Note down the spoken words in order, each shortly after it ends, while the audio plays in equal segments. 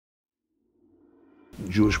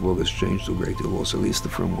Jewish world has changed a great deal, also at least the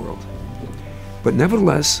frum world. But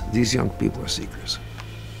nevertheless, these young people are seekers.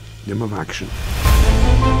 They're of action.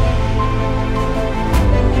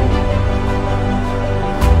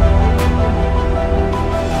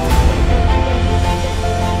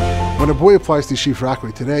 When a boy applies to Yeshiva of Far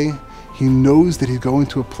Rockaway today, he knows that he's going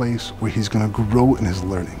to a place where he's going to grow in his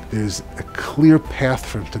learning. There's a clear path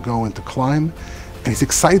for him to go and to climb, and he's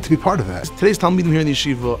excited to be part of that. Today's Talmidim here in the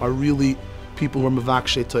yeshiva are really people who are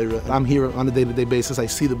mevakshe Torah. I'm here on a day-to-day basis. I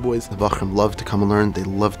see the boys. The Bochurim love to come and learn. They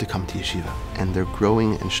love to come to yeshiva, and they're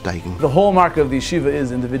growing and steiging. The hallmark of the yeshiva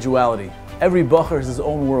is individuality. Every bocher has his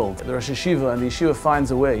own world. The Rosh Yeshiva and the yeshiva finds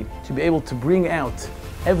a way to be able to bring out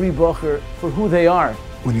every bocher for who they are.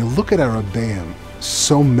 When you look at our Rabbanim,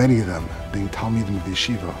 so many of them being Talmidim of the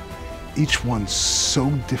yeshiva, each one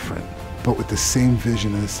so different, but with the same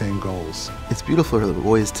vision and the same goals. It's beautiful for the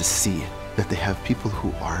boys to see that they have people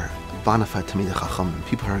who are Banafat Tamid Chacham,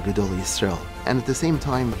 people who are Gadol Yisrael. And at the same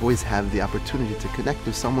time, the boys have the opportunity to connect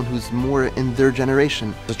with someone who's more in their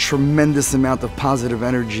generation. A tremendous amount of positive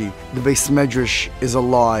energy. The Beis Medrash is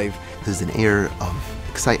alive. There's an air of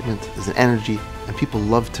excitement, there's an energy, and people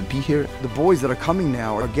love to be here. The boys that are coming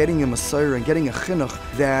now are getting a Messiah and getting a chinuch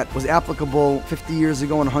that was applicable 50 years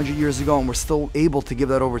ago and 100 years ago, and we're still able to give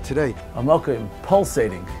that over today. A Mokom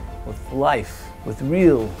pulsating with life, with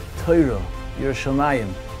real Torah,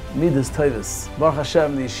 Yerushalayim, Midas Tovus. Baruch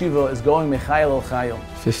Hashem, the yeshiva is going Mechayel al Chayel.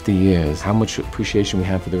 50 years, how much appreciation we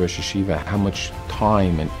have for the Rosh Yeshiva, how much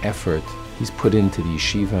time and effort he's put into the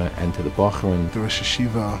yeshiva and to the Bochurim. The Rosh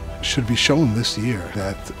Yeshiva should be shown this year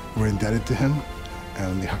that we're indebted to him,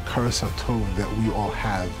 and the Hakaras HaTov that we all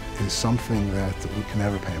have is something that we can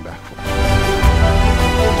never pay him back for.